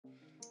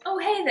Oh,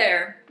 hey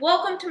there.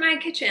 Welcome to my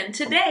kitchen.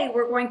 Today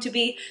we're going to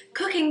be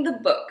cooking the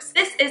books.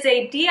 This is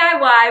a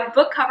DIY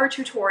book cover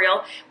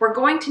tutorial. We're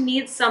going to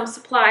need some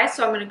supplies,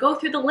 so I'm going to go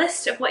through the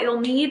list of what you'll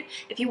need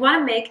if you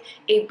want to make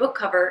a book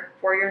cover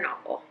for your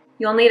novel.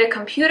 You'll need a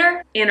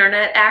computer,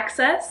 internet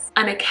access,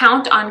 an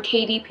account on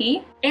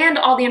KDP, and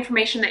all the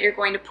information that you're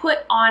going to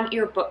put on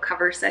your book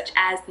cover, such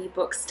as the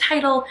book's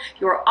title,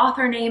 your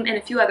author name, and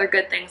a few other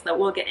good things that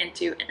we'll get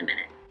into in a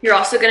minute. You're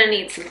also going to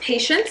need some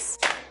patience,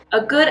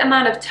 a good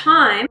amount of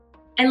time,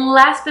 and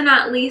last but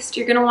not least,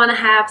 you're going to want to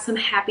have some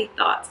happy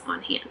thoughts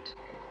on hand.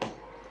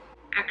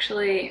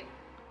 Actually,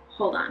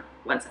 hold on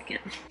one second.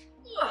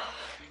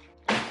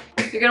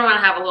 You're going to want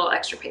to have a little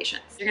extra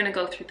patience. You're going to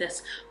go through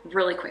this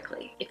really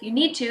quickly. If you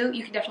need to,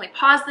 you can definitely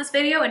pause this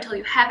video until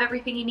you have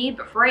everything you need,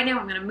 but for right now,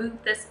 I'm going to move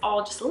this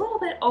all just a little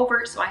bit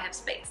over so I have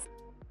space.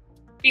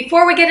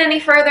 Before we get any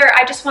further,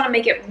 I just want to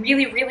make it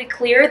really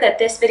clear that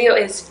this video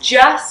is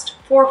just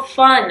for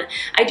fun.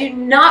 I do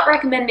not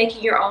recommend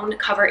making your own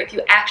cover if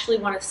you actually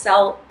want to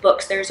sell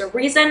books. There's a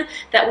reason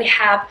that we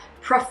have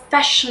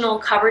professional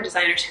cover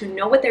designers who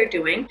know what they're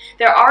doing.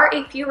 There are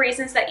a few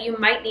reasons that you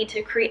might need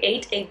to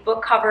create a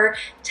book cover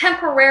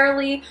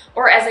temporarily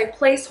or as a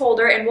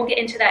placeholder, and we'll get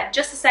into that in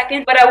just a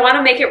second. But I want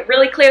to make it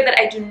really clear that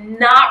I do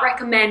not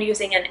recommend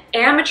using an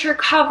amateur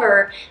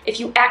cover if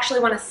you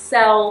actually want to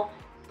sell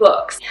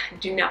books. I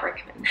do not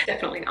recommend that,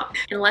 definitely not.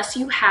 Unless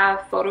you have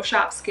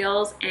Photoshop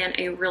skills and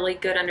a really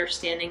good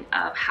understanding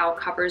of how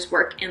covers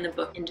work in the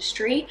book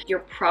industry, you're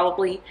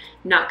probably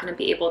not going to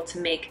be able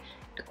to make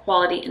a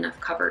quality enough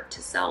cover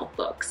to sell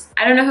books.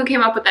 I don't know who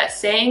came up with that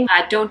saying,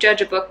 don't judge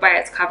a book by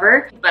its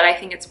cover, but I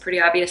think it's pretty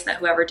obvious that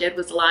whoever did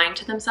was lying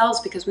to themselves,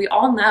 because we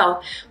all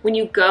know when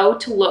you go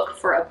to look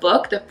for a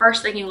book, the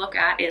first thing you look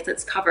at is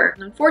its cover.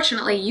 And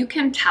unfortunately, you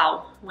can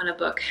tell when a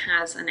book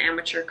has an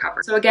amateur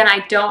cover. So again,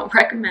 I don't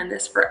recommend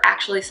this for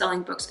actually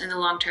selling books in the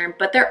long term,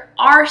 but there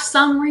are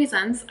some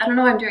reasons, I don't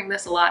know why I'm doing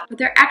this a lot, but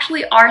there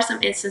actually are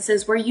some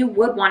instances where you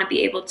would want to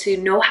be able to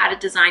know how to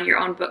design your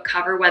own book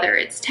cover, whether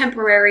it's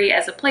temporary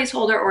as a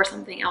placeholder or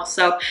something else.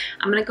 So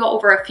I'm going to go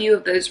over a few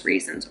of those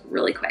reasons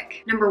really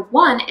quick. Number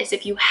one is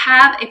if you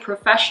have a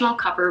professional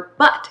cover,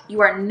 but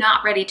you are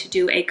not ready to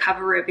do a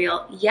cover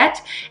reveal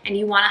yet, and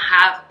you want to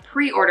have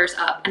pre-orders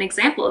up. An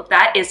example of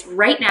that is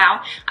right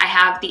now I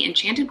have the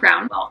Enchanted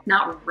Ground. Well,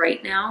 not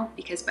right now,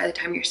 because by the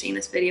time you're seeing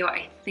this video,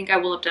 I think I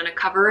will have done a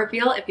cover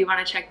reveal. If you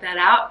want to check that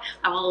out,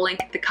 I will link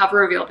the cover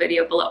reveal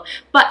video below.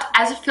 But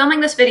as of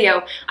filming this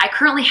video, I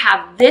currently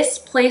have this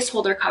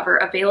placeholder cover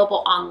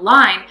available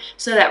online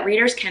so that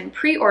readers can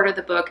pre-order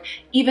the book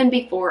even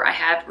before I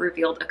have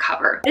revealed a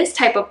cover. This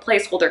type of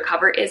placeholder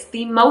cover is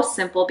the most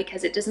simple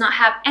because it does not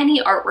have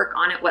any artwork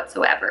on it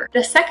whatsoever.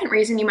 The second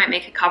reason you might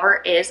make a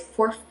cover is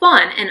for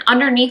fun, and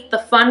underneath the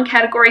fun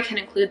category can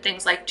include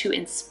things like to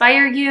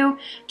inspire you,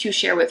 to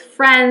share with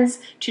friends,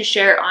 to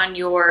share on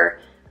your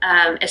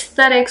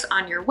aesthetics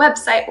on your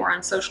website or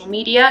on social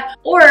media.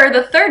 Or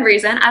the third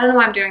reason, I don't know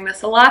why I'm doing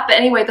this a lot, but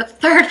anyway, the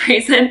third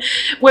reason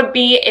would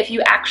be if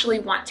you actually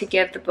want to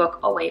give the book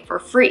away for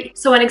free.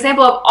 So an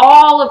example of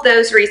all of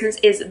those reasons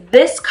is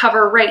this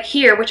cover right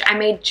here, which I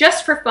made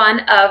just for fun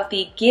of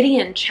the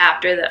Gideon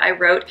chapter that I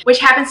wrote, which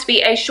happens to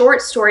be a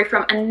short story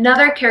from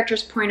another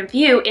character's point of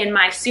view in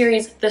my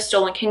series, the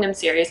Stolen Kingdom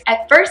series.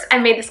 At first, I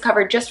made this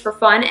cover just for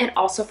fun and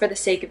also for the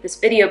sake of this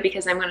video,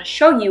 because I'm going to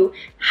show you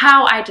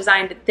how I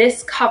designed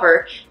this cover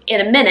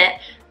in a minute,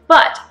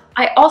 but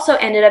I also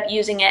ended up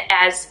using it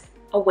as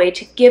a way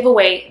to give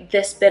away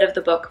this bit of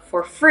the book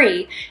for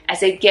free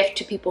as a gift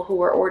to people who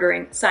were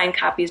ordering signed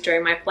copies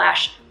during my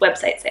Flash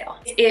website sale.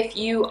 If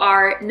you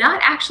are not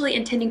actually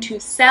intending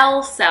to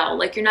sell,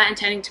 like you're not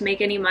intending to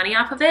make any money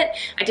off of it,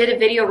 I did a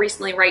video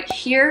recently right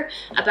here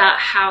about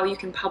how you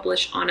can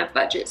publish on a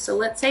budget. So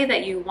let's say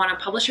that you want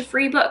to publish a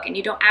free book and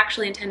you don't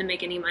actually intend to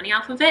make any money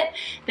off of it,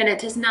 then it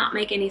does not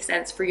make any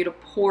sense for you to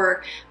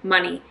pour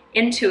money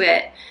into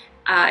it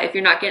if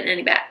you're not getting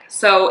any back.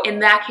 So in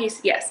that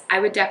case, yes, I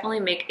would definitely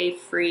make a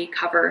free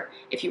cover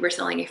if you were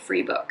selling a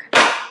free book.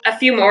 A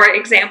few more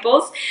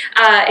examples.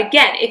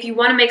 Again, if you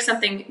want to make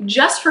something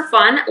just for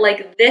fun,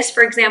 like this,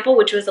 for example,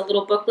 which was a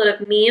little booklet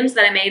of memes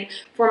that I made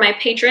for my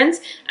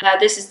patrons.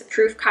 This is the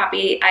proof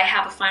copy. I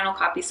have a final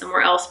copy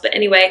somewhere else. But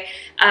anyway,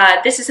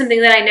 this is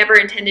something that I never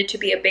intended to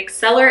be a big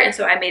seller, and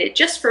so I made it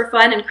just for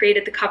fun and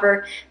created the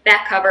cover,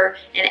 that cover,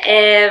 and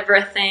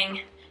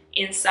everything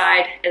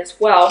inside as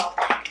well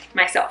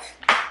myself.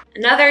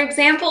 Another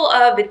example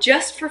of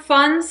just for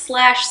fun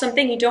slash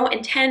something you don't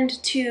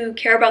intend to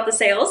care about the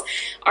sales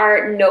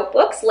are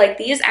notebooks like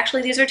these.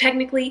 Actually, these are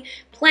technically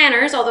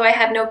planners, although I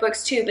have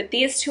notebooks too, but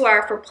these two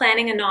are for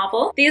planning a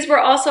novel. These were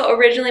also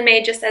originally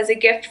made just as a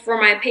gift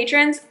for my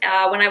patrons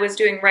when I was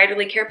doing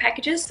writerly care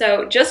packages.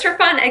 So just for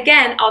fun,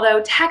 again,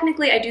 although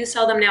technically I do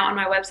sell them now on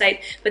my website,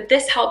 but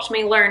this helped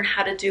me learn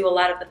how to do a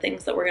lot of the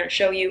things that we're going to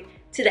show you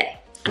today.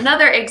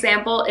 Another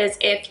example is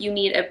if you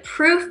need a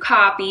proof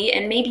copy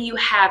and maybe you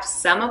have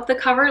some of the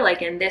cover,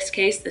 like in this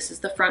case, this is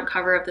the front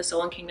cover of The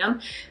Stolen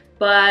Kingdom,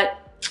 but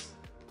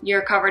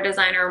your cover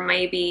designer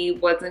maybe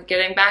wasn't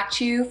getting back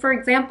to you, for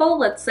example,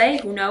 let's say,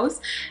 who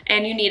knows,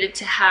 and you needed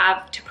to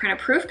print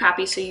a proof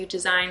copy, so you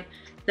design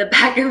the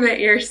back of it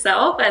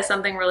yourself as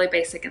something really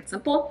basic and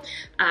simple,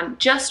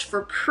 just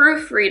for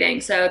proofreading.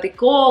 So the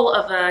goal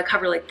of a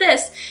cover like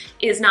this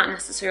is not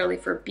necessarily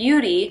for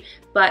beauty,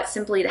 but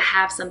simply to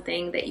have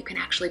something that you can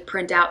actually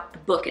print out the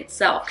book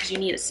itself, because you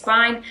need a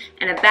spine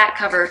and a back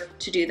cover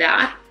to do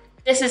that.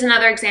 This is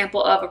another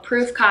example of a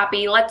proof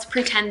copy. Let's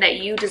pretend that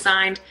you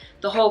designed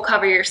the whole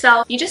cover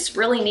yourself. You just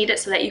really need it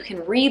so that you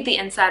can read the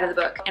inside of the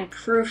book and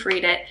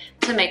proofread it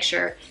to make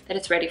sure that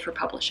it's ready for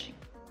publishing.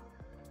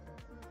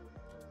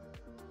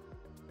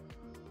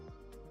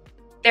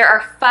 There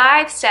are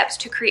 5 steps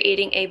to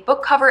creating a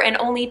book cover and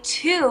only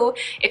 2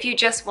 if you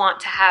just want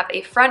to have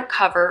a front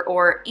cover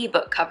or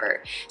ebook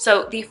cover.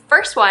 So the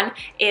first one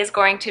is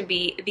going to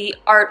be the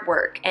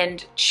artwork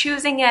and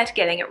choosing it,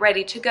 getting it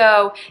ready to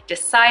go,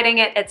 deciding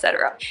it,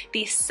 etc.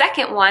 The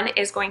second one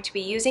is going to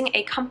be using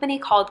a company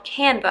called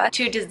Canva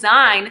to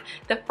design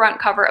the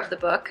front cover of the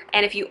book.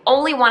 And if you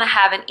only want to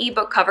have an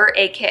ebook cover,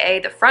 aka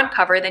the front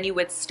cover, then you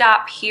would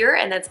stop here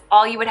and that's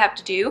all you would have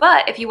to do.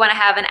 But if you want to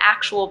have an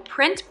actual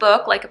print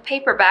book like a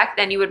paperback,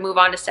 then you would move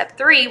on to step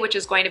 3, which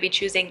is going to be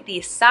choosing the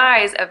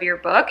size of your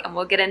book, and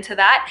we'll get into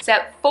that.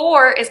 Step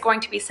 4 is going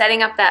to be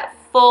setting up that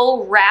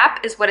full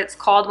wrap, is what it's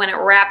called when it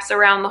wraps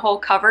around the whole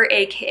cover,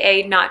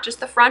 aka not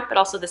just the front but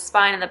also the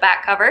spine and the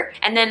back cover.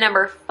 And then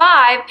number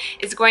 5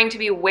 is going to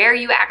be where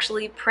you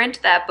actually print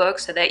that book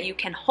so that you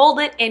can hold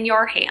it in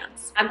your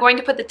hands. I'm going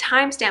to put the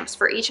timestamps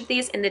for each of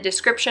these in the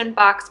description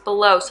box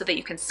below so that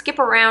you can skip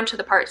around to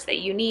the parts that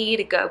you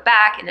need, go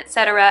back, and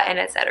etc. and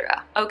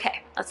etc.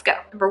 Okay, let's go.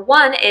 Number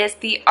 1 is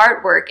the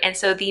artwork. And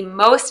so the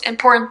most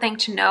important thing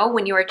to know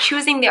when you are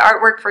choosing the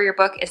artwork for your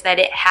book is that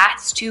it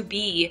has to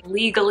be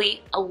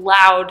legally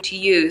allowed to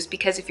use,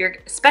 because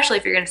especially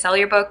if you're going to sell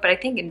your book, but I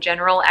think in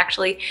general,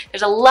 actually,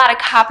 there's a lot of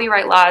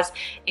copyright laws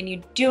and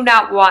you do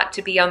not want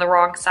to be on the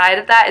wrong side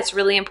of that. It's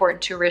really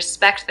important to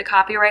respect the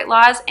copyright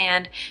laws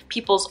and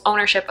people's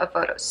ownership of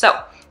photos.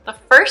 So the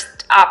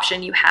first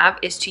option you have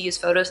is to use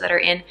photos that are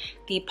in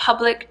the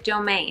public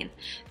domain.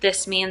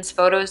 This means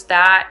photos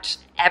that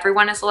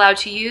everyone is allowed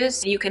to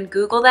use. You can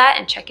Google that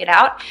and check it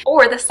out.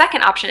 Or the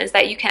second option is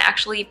that you can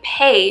actually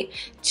pay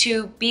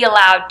to be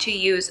allowed to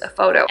use a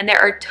photo. And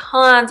there are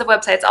tons of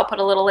websites. I'll put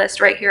a little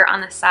list right here on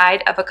the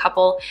side of a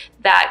couple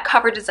that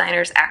cover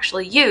designers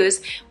actually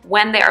use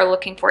when they are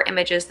looking for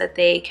images that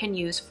they can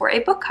use for a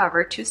book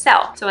cover to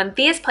sell. So in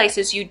these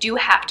places, you do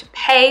have to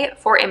pay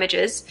for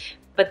images,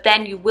 but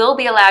then you will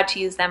be allowed to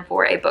use them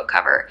for a book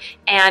cover.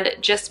 And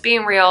just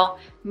being real,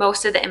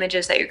 most of the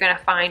images that you're going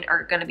to find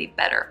are going to be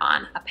better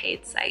on a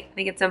paid site. I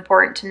think it's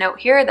important to note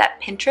here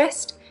that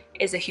Pinterest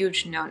is a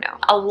huge no-no.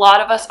 A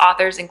lot of us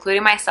authors,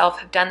 including myself,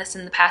 have done this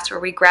in the past where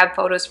we grab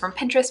photos from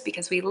Pinterest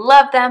because we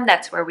love them.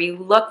 That's where we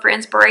look for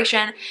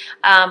inspiration.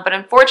 But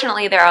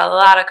unfortunately, there are a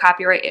lot of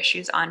copyright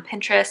issues on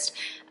Pinterest.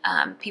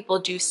 People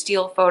do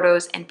steal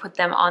photos and put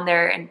them on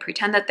there and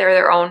pretend that they're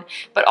their own.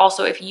 But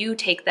also, if you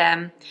take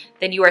them,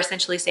 then you are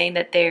essentially saying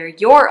that they're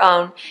your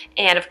own.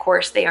 And of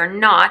course, they are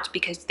not,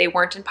 because they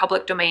weren't in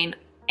public domain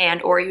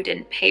and or you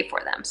didn't pay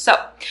for them. So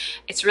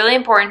it's really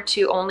important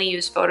to only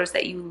use photos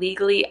that you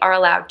legally are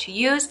allowed to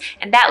use.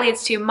 And that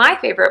leads to my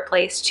favorite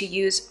place to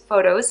use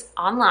photos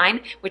online,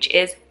 which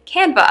is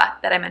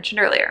Canva, that I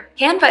mentioned earlier.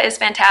 Canva is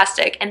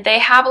fantastic, and they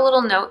have a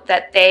little note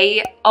that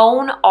they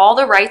own all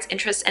the rights,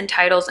 interests, and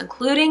titles,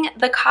 including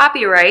the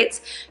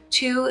copyrights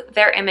to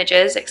their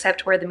images,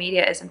 except where the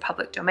media is in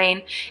public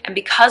domain. And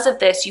because of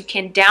this, you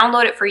can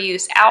download it for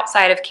use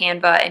outside of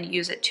Canva and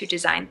use it to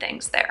design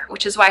things there,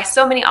 which is why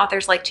so many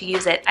authors like to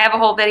use it. I have a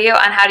whole video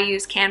on how to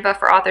use Canva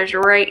for authors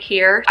right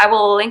here. I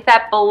will link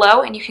that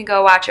below, and you can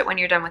go watch it when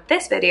you're done with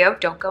this video.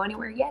 Don't go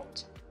anywhere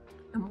yet.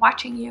 I'm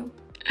watching you.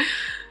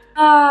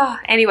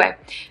 Anyway,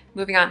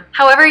 moving on.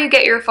 However you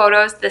get your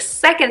photos, the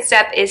second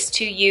step is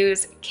to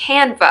use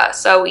Canva.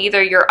 So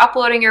either you're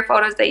uploading your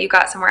photos that you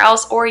got somewhere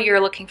else, or you're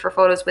looking for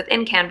photos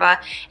within Canva.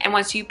 And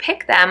once you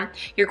pick them,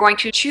 you're going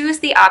to choose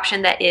the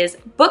option that is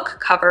book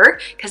cover,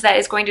 because that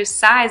is going to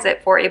size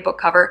it for a book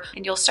cover.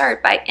 And you'll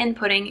start by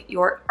inputting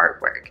your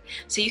artwork.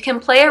 So you can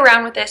play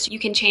around with this. You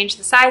can change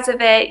the size of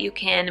it. You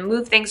can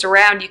move things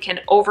around. You can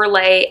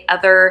overlay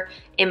other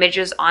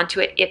images onto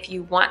it if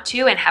you want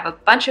to and have a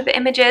bunch of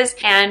images,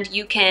 and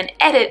you can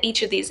edit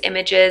each of these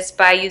images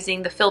by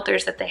using the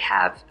filters that they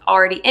have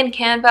already in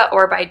Canva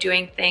or by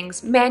doing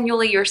things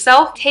manually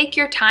yourself. Take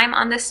your time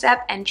on this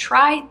step and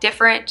try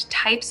different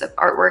types of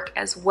artwork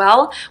as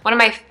well. One of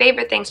my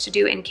favorite things to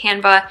do in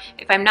Canva,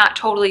 if I'm not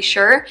totally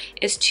sure,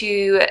 is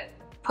to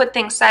put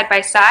things side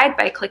by side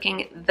by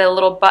clicking the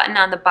little button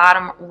on the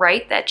bottom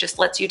right that just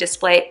lets you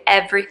display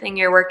everything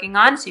you're working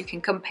on so you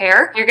can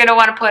compare. You're going to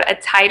want to put a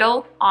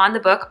title on the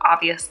book,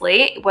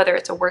 obviously, whether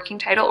it's a working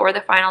title or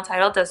the final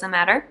title, doesn't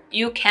matter.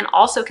 You can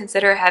also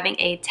consider having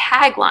a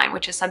tagline,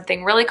 which is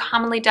something really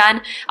commonly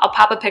done. I'll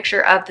pop a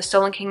picture of the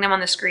Stolen Kingdom on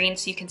the screen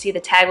so you can see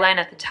the tagline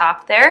at the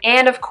top there.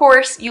 And of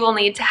course, you will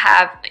need to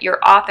have your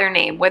author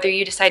name, whether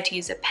you decide to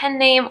use a pen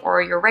name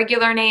or your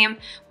regular name,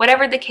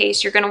 whatever the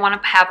case, you're going to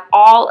want to have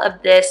all of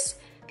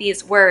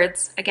these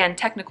words, again,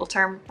 technical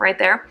term right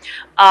there,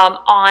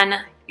 on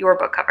your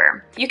book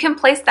cover. You can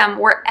place them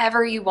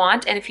wherever you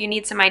want, and if you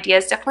need some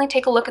ideas, definitely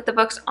take a look at the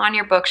books on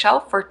your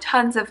bookshelf for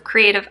tons of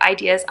creative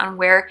ideas on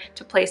where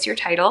to place your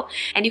title.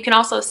 And you can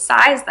also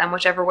size them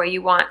whichever way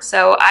you want.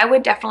 So I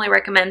would definitely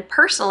recommend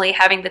personally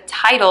having the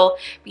title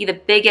be the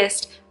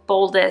biggest,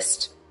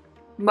 boldest,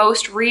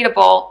 most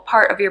readable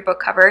part of your book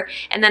cover,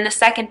 and then the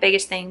second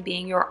biggest thing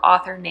being your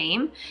author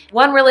name.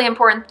 One really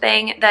important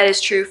thing that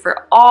is true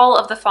for all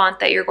of the font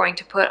that you're going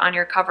to put on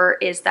your cover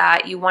is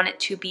that you want it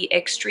to be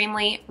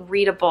extremely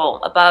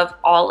readable above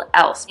all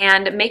else,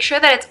 and make sure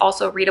that it's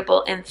also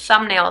readable in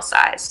thumbnail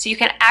size so you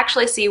can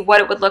actually see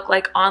what it would look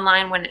like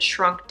online when it's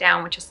shrunk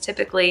down, which is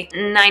typically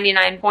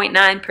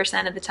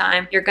 99.9% of the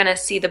time you're gonna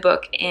see the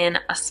book in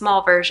a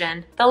small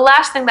version. The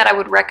last thing that I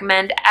would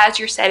recommend as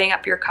you're setting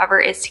up your cover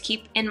is to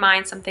keep in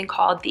mind something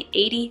called the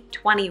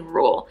 80-20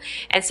 rule.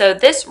 And so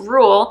this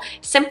rule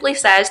simply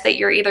says that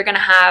you're either going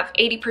to have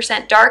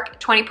 80% dark,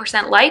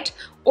 20% light,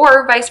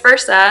 or vice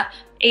versa,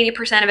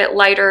 80% of it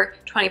lighter,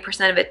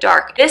 20% of it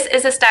dark. This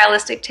is a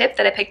stylistic tip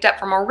that I picked up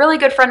from a really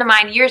good friend of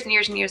mine years and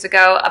years and years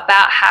ago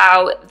about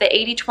how the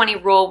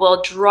 80-20 rule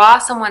will draw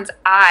someone's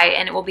eye,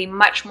 and it will be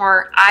much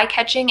more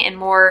eye-catching and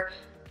more,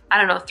 I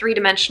don't know,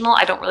 three-dimensional.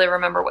 I don't really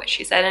remember what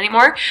she said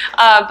anymore.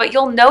 But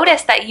you'll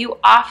notice that you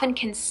often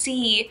can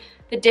see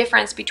the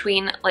difference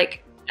between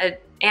like an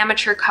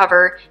amateur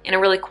cover and a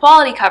really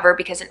quality cover,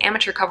 because an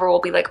amateur cover will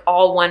be like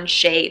all one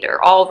shade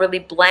or all really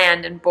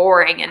bland and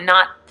boring and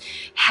not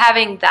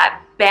having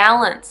that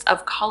balance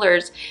of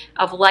colors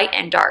of light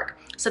and dark.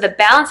 So the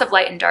balance of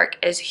light and dark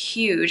is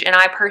huge, and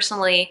I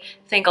personally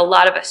think a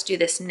lot of us do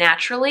this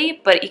naturally,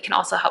 but it can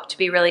also help to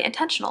be really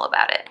intentional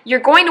about it. You're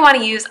going to want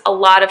to use a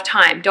lot of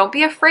time. Don't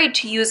be afraid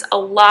to use a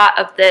lot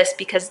of this,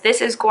 because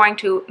this is going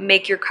to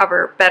make your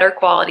cover better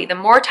quality. The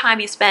more time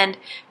you spend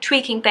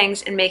tweaking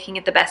things and making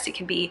it the best it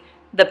can be,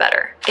 the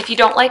better. If you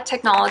don't like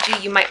technology,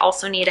 you might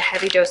also need a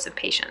heavy dose of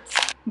patience.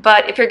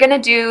 But if you're gonna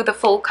do the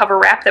full cover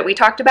wrap that we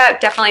talked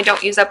about, definitely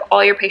don't use up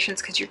all your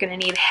patience, because you're gonna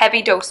need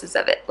heavy doses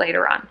of it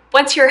later on.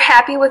 Once you're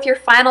happy with your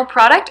final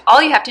product,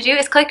 all you have to do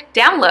is click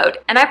download.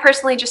 And I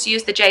personally just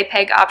use the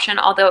JPEG option,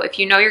 although if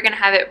you know you're gonna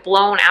have it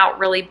blown out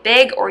really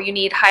big, or you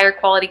need higher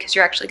quality because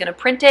you're actually gonna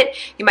print it,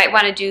 you might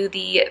wanna do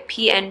the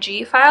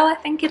PNG file, I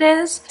think it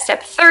is.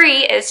 Step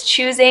 3 is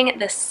choosing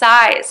the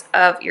size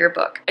of your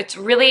book. It's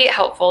really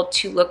helpful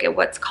to look at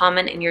what's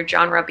common in your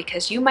genre,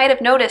 because you might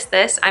have noticed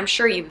this, I'm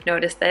sure you've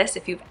noticed this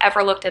if you've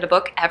ever looked at a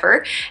book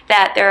ever,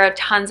 that there are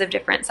tons of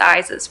different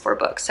sizes for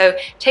books. So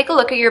take a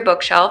look at your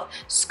bookshelf,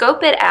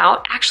 scope it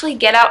out, actually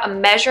get out a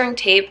measuring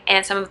tape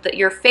and some of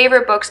your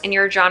favorite books in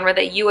your genre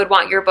that you would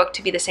want your book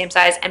to be the same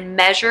size, and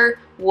measure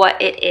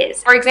what it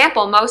is. For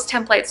example, most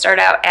templates start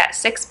out at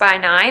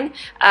 6x9,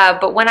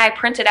 but when I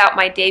printed out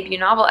my debut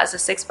novel as a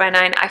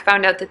 6x9, I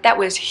found out that that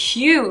was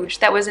huge.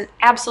 That was an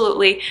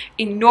absolutely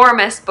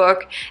enormous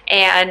book,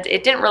 and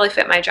it didn't really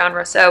fit my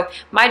genre. So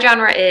my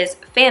genre is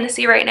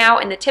fantasy right now,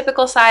 and the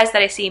typical size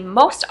that I see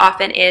most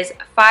often is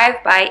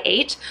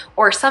 5x8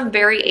 or some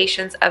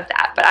variations of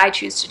that, but I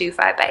choose to do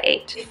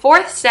 5x8. The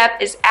fourth step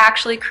is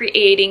actually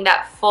creating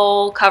that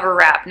full cover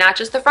wrap, not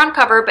just the front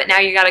cover, but now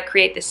you got to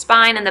create the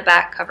spine and the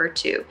back cover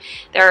too.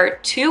 There are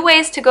 2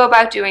 ways to go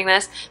about doing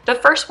this. The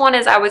first one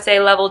is, I would say,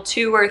 level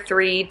 2 or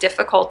 3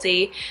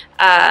 difficulty,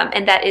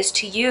 and that is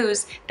to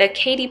use the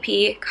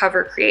KDP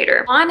cover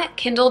creator. On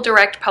Kindle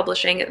Direct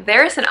Publishing,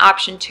 there is an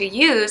option to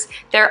use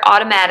their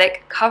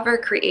automatic cover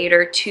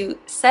creator to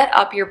set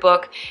up your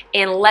book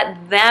and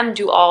let them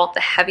do all the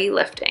heavy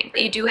lifting.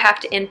 You do have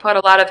to input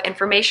a lot of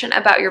information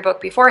about your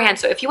book beforehand,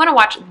 so if you want to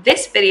watch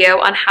this video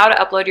on how to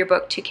upload your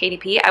book to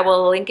KDP, I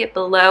will link it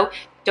below.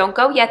 Don't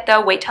go yet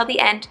though, wait till the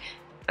end.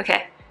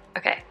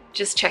 Okay,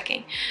 just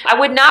checking. I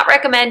would not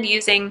recommend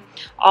using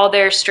all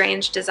their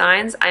strange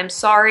designs. I'm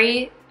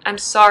sorry,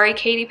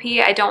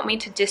 KDP. I don't mean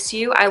to diss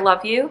you. I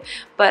love you,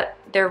 but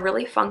they're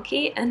really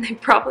funky and they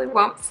probably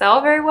won't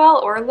sell very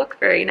well or look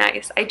very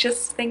nice. I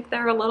just think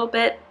they're a little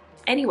bit...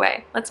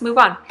 Anyway, let's move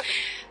on.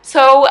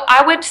 So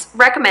I would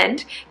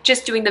recommend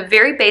just doing the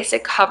very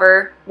basic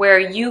cover where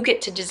you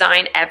get to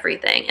design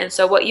everything. And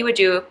so what you would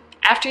do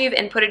after you've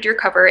inputted your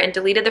cover and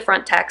deleted the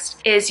front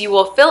text is you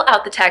will fill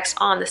out the text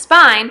on the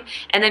spine,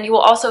 and then you will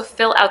also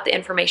fill out the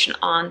information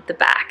on the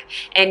back.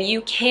 And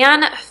you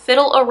can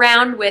fiddle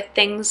around with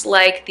things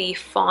like the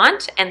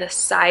font and the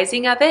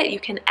sizing of it. You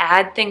can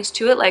add things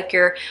to it like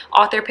your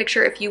author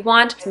picture if you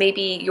want,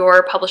 maybe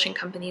your publishing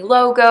company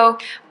logo,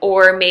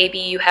 or maybe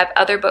you have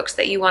other books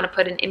that you want to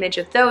put an image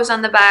of those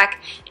on the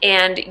back,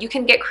 and you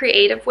can get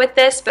creative with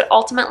this, but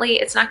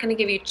ultimately it's not going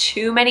to give you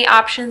too many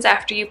options.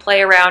 After you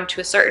play around to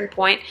a certain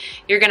point,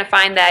 you're going to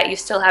find that you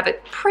still have a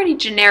pretty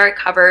generic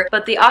cover,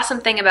 but the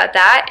awesome thing about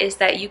that is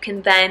that you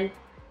can then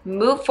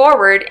move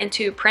forward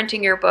into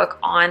printing your book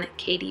on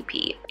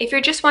KDP. If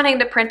you're just wanting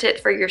to print it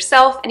for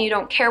yourself and you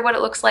don't care what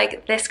it looks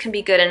like, this can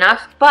be good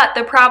enough. But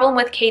the problem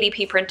with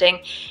KDP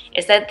printing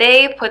is that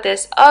they put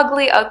this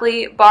ugly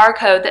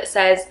barcode that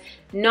says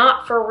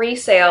not for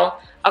resale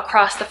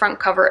across the front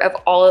cover of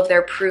all of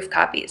their proof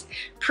copies.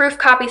 Proof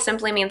copy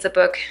simply means a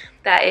book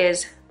that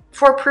is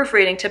for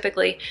proofreading,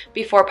 typically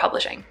before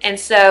publishing. And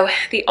so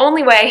the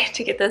only way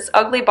to get this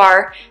ugly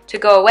bar to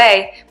go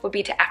away would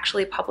be to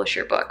actually publish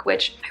your book,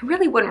 which I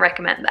really wouldn't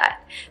recommend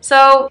that.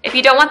 So if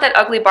you don't want that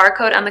ugly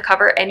barcode on the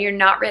cover and you're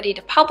not ready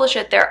to publish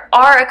it, there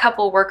are a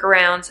couple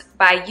workarounds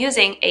by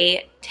using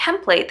a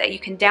template that you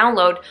can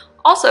download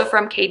also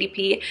from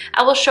KDP.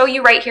 I will show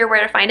you right here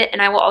where to find it,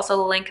 and I will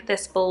also link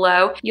this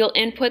below. You'll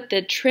input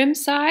the trim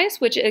size,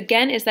 which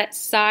again is that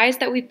size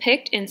that we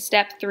picked in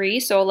step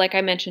 3. So like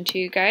I mentioned to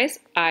you guys,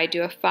 I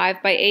do a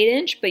 5 by 8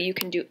 inch, but you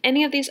can do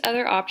any of these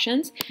other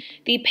options.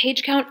 The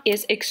page count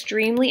is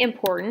extremely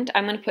important.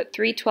 I'm going to put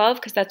 312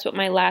 because that's what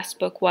my last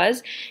book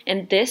was,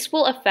 and this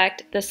will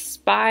affect the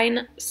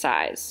spine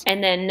size.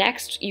 And then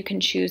next you can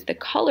choose the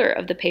color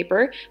of the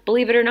paper.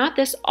 Believe it or not,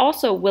 this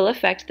also will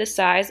affect the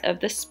size of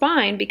the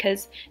spine because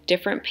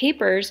different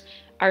papers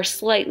are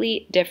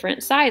slightly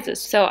different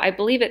sizes. So I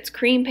believe it's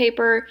cream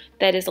paper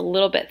that is a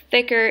little bit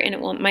thicker, and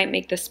it might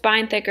make the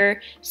spine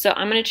thicker. So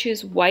I'm going to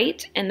choose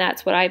white, and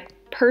that's what I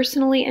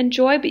personally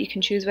enjoy, but you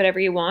can choose whatever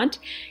you want.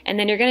 And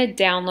then you're going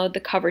to download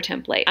the cover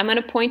template. I'm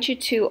going to point you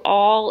to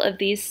all of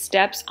these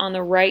steps on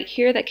the right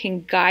here that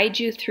can guide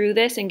you through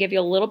this and give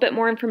you a little bit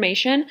more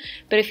information.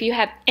 But if you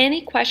have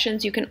any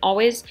questions, you can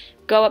always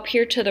go up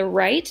here to the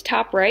right,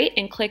 top right,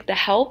 and click the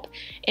help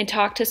and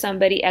talk to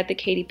somebody at the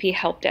KDP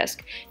help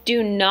desk.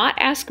 Do not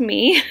ask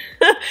me.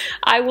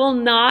 I will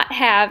not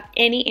have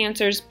any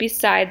answers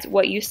besides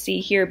what you see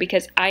here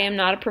because I am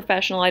not a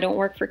professional. I don't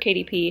work for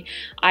KDP.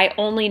 I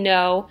only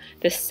know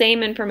the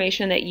same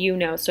information that you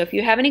know. So if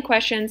you have any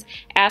questions,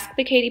 ask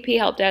the KDP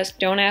help desk.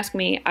 Don't ask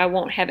me. I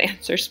won't have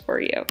answers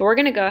for you. But we're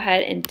going to go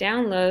ahead and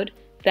download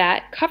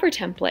that cover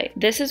template.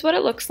 This is what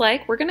it looks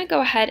like. We're going to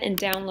go ahead and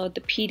download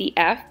the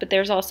PDF, but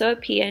there's also a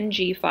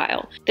PNG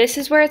file. This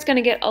is where it's going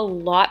to get a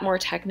lot more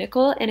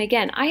technical. And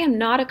again, I am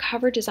not a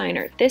cover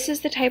designer. This is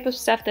the type of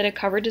stuff that a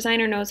cover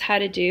designer knows how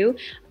to do.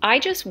 I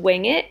just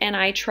wing it and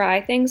I try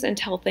things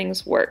until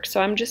things work. So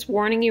I'm just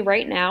warning you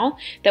right now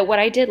that what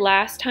I did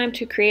last time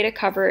to create a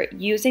cover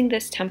using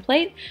this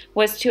template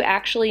was to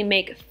actually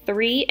make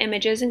 3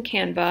 images in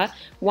Canva,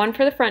 one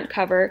for the front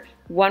cover,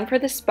 one for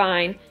the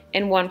spine,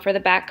 and one for the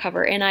back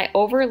cover, and I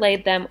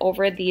overlaid them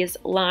over these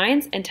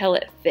lines until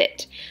it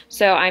fit.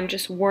 So I'm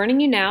just warning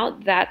you now,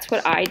 that's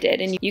what I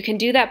did. And you can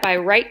do that by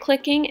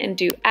right-clicking and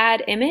do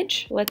add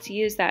image. Let's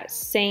use that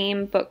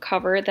same book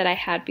cover that I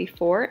had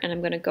before, and I'm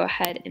going to go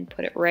ahead and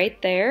put it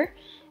right there.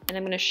 And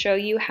I'm going to show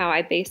you how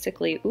I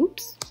basically,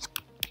 oops,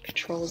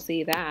 Control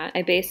Z that.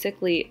 I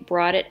basically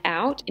brought it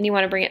out, and you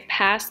want to bring it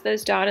past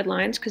those dotted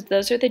lines because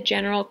those are the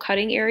general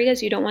cutting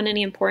areas. You don't want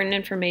any important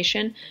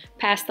information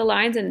past the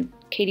lines, and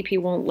KDP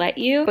won't let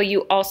you, but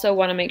you also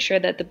want to make sure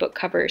that the book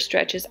cover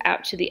stretches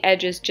out to the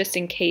edges just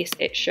in case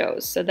it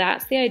shows. So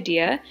that's the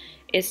idea,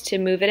 is to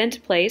move it into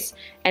place,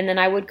 and then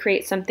I would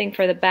create something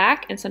for the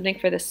back and something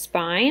for the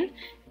spine,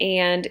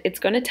 and it's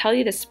going to tell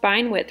you the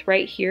spine width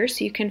right here,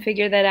 so you can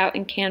figure that out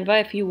in Canva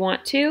if you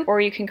want to,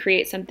 or you can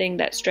create something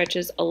that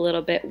stretches a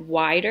little bit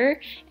wider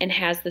and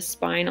has the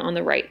spine on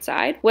the right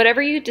side.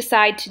 Whatever you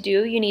decide to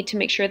do, you need to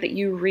make sure that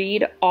you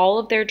read all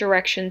of their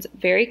directions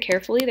very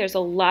carefully. There's a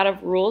lot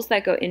of rules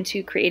that go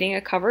into creating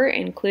a cover,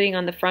 including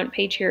on the front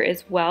page here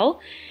as well.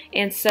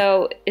 And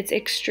so it's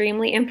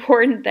extremely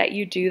important that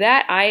you do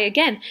that. I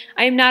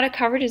am not a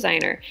cover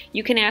designer.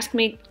 You can ask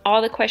me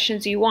all the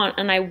questions you want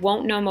and I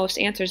won't know most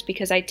answers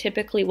because I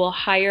typically will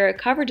hire a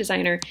cover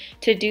designer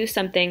to do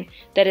something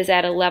that is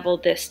at a level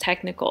this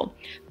technical.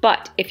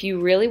 But if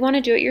you really want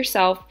to do it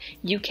yourself,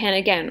 you can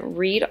again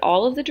read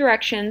all of the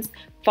directions,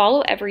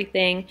 follow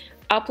everything,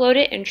 upload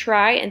it and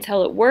try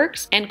until it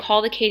works, and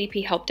call the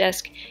KDP help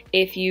desk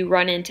if you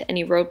run into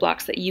any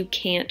roadblocks that you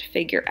can't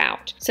figure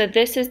out. So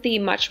this is the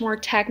much more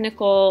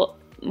technical,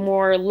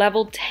 more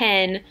level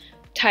 10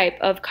 type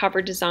of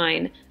cover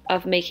design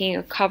of making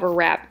a cover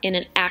wrap in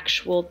an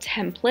actual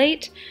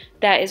template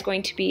that is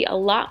going to be a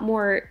lot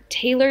more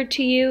tailored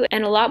to you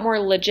and a lot more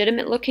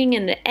legitimate looking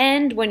in the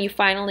end. When you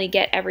finally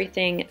get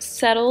everything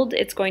settled,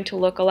 it's going to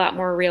look a lot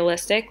more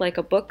realistic like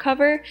a book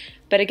cover.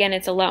 But again,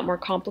 it's a lot more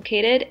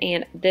complicated,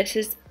 and this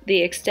is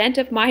the extent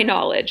of my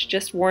knowledge,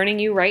 just warning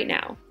you right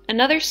now.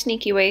 Another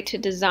sneaky way to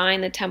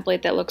design the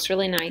template that looks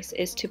really nice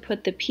is to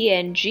put the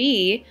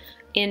PNG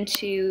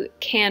into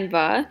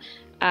Canva,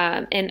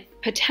 and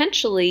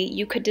potentially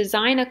you could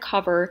design a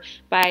cover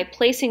by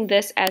placing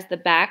this as the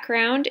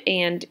background,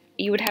 and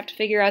you would have to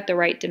figure out the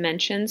right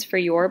dimensions for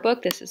your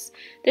book. This is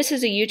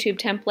a YouTube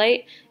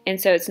template, and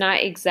so it's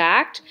not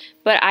exact,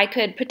 but I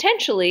could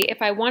potentially,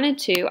 if I wanted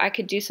to, I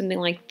could do something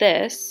like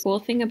this. The cool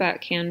thing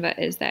about Canva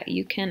is that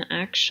you can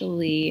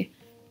actually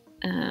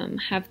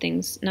have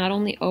things not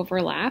only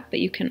overlap, but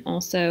you can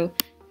also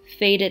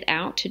fade it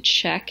out to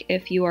check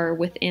if you are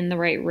within the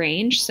right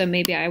range. So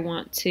maybe I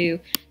want to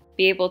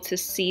be able to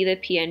see the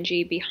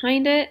PNG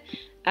behind it.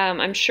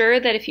 I'm sure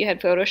that if you had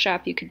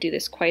Photoshop, you could do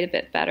this quite a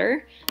bit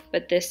better,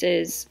 but this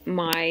is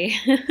my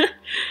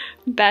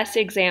best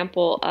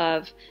example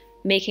of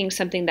making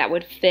something that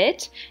would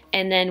fit.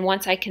 And then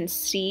once I can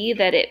see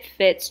that it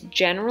fits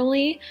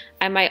generally,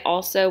 I might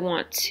also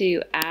want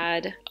to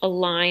add a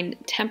line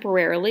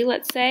temporarily,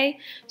 let's say,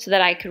 so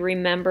that I could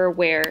remember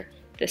where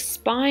the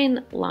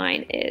spine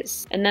line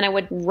is. And then I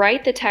would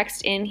write the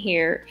text in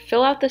here,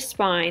 fill out the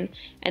spine,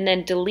 and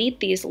then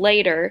delete these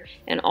later,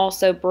 and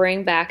also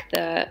bring back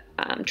the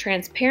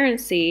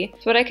transparency.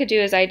 So what I could do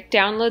is I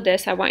download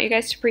this. I want you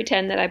guys to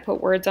pretend that I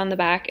put words on the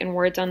back and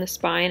words on the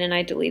spine, and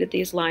I deleted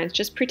these lines.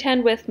 Just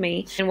pretend with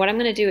me. And what I'm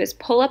gonna do is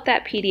pull up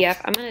that PDF.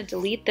 I'm gonna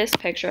delete this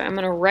picture. I'm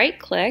gonna right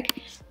click,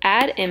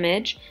 add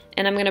image,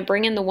 and I'm gonna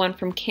bring in the one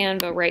from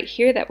Canva right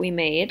here that we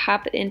made,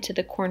 pop it into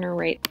the corner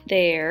right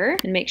there,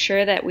 and make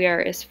sure that we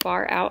are as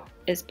far out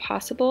as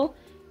possible.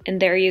 And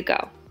there you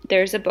go.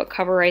 There's a book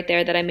cover right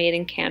there that I made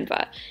in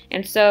Canva.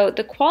 And so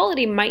the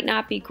quality might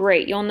not be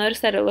great. You'll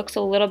notice that it looks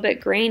a little bit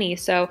grainy,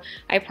 so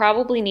I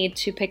probably need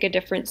to pick a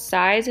different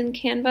size in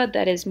Canva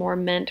that is more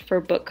meant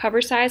for book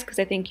cover size, because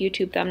I think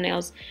YouTube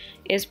thumbnails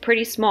is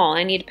pretty small.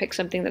 I need to pick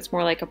something that's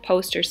more like a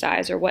poster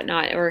size or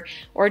whatnot,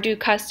 or do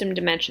custom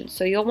dimensions.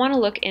 So you'll want to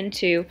look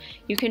into,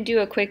 you can do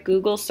a quick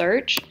Google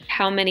search,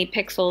 how many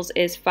pixels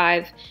is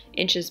 5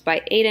 inches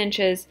by 8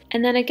 inches.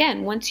 And then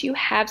again, once you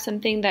have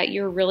something that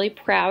you're really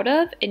proud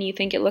of and you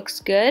think it looks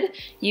good,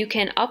 you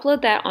can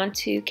upload that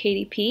onto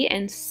KDP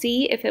and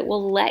see if it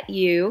will let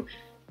you,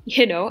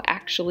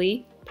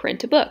 actually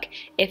print a book.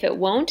 If it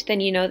won't, then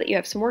you know that you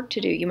have some work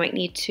to do. You might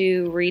need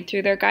to read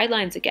through their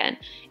guidelines again.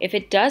 If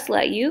it does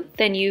let you,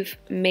 then you've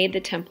made the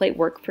template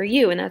work for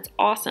you, and that's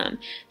awesome.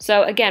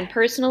 So again,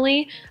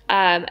 personally,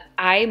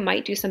 I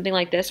might do something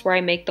like this where I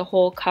make the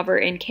whole cover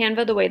in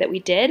Canva the way that we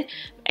did,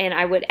 and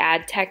I would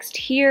add text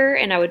here,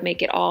 and I would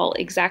make it all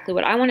exactly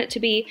what I want it to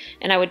be,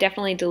 and I would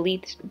definitely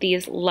delete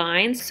these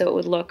lines so it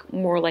would look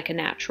more like a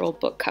natural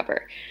book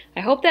cover. I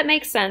hope that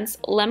makes sense.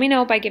 Let me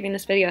know by giving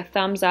this video a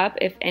thumbs up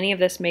if any of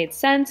this made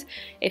sense.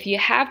 If you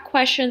have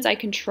questions, I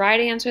can try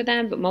to answer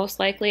them, but most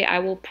likely I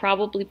will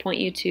probably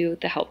point you to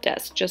the help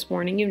desk, just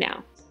warning you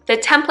now. The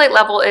template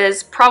level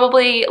is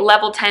probably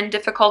level 10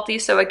 difficulty,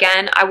 so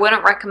again, I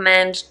wouldn't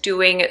recommend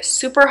doing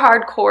super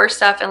hardcore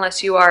stuff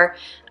unless you are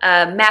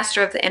a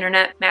master of the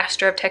internet,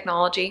 master of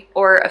technology,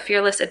 or a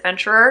fearless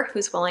adventurer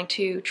who's willing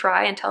to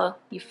try until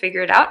you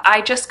figure it out.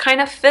 I just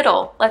kind of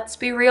fiddle. Let's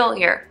be real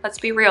here. Let's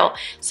be real.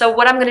 So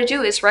what I'm gonna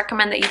do is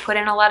recommend that you put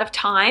in a lot of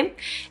time,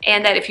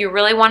 and that if you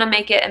really wanna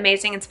make it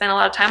amazing and spend a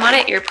lot of time on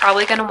it, you're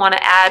probably gonna wanna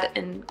add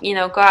and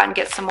go out and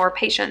get some more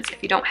patience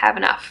if you don't have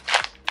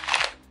enough.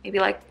 Maybe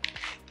like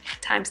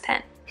times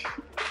 10.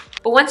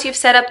 But once you've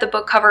set up the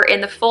book cover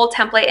in the full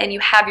template and you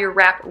have your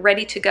wrap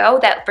ready to go,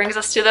 that brings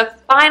us to the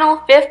final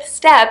 5th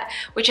step,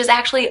 which is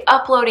actually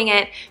uploading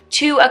it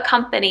to a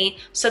company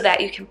so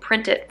that you can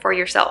print it for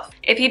yourself.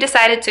 If you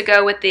decided to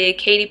go with the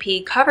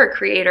KDP cover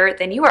creator,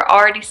 then you are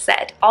already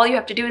set. All you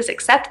have to do is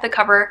accept the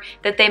cover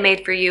that they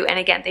made for you, and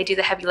again, they do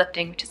the heavy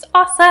lifting, which is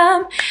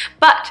awesome.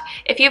 But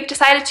if you've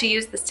decided to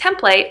use this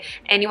template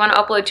and you want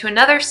to upload to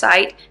another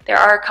site, there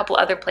are a couple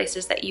other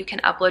places that you can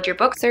upload your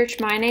book. Search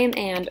my name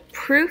and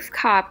proof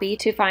copy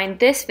to find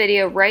this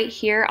video right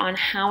here on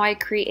how I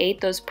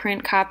create those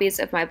print copies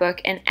of my book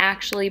and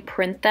actually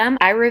print them.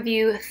 I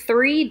review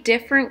 3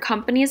 different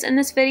companies in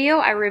this video.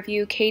 I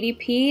review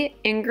KDP,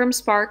 Ingram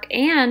Spark,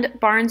 and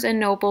Barnes &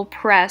 Noble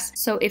Press.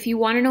 So if you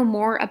want to know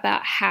more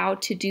about how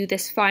to do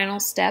this final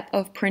step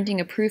of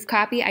printing a proof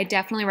copy, I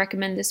definitely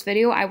recommend this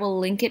video. I will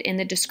link it in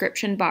the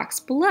description box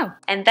below.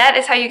 And that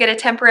is how you get a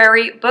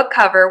temporary book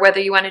cover, whether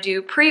you want to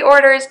do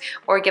pre-orders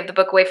or give the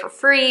book away for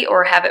free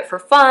or have it for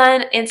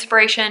fun,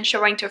 inspiration,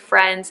 showing to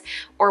friends,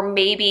 or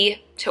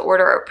maybe to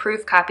order a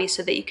proof copy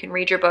so that you can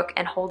read your book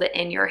and hold it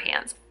in your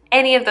hands.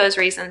 Any of those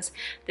reasons,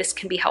 this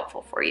can be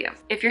helpful for you.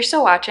 If you're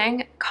still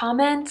watching,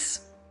 comment,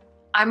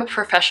 I'm a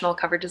professional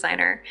cover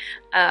designer,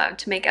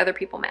 to make other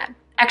people mad.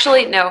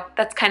 Actually, no,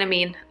 that's kind of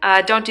mean.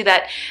 Don't do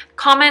that.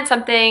 Comment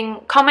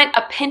something, comment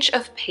a pinch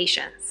of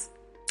patience.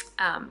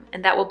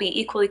 And that will be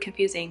equally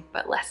confusing,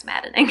 but less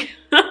maddening.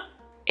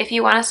 If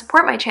you want to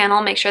support my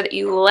channel, make sure that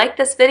you like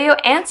this video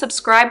and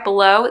subscribe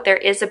below. There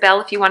is a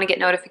bell if you want to get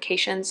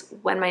notifications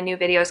when my new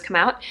videos come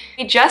out.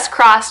 We just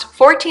crossed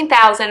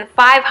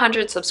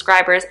 14,500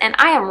 subscribers, and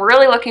I am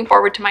really looking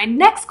forward to my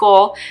next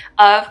goal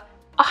of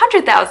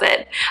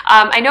 100,000.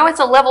 I know it's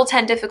a level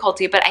 10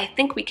 difficulty, but I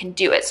think we can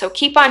do it. So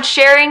keep on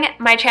sharing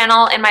my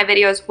channel and my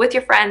videos with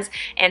your friends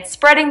and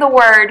spreading the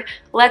word.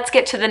 Let's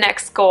get to the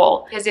next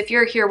goal. Because if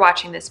you're here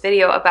watching this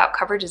video about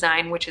cover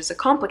design, which is a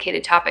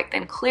complicated topic,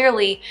 then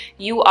clearly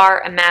you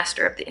are a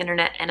master of the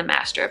internet and a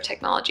master of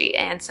technology.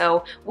 And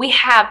so we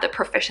have the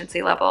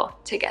proficiency level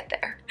to get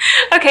there.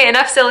 Okay,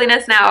 enough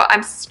silliness now.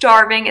 I'm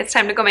starving. It's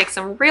time to go make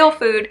some real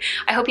food.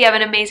 I hope you have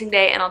an amazing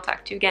day, and I'll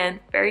talk to you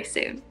again very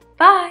soon.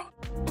 Bye.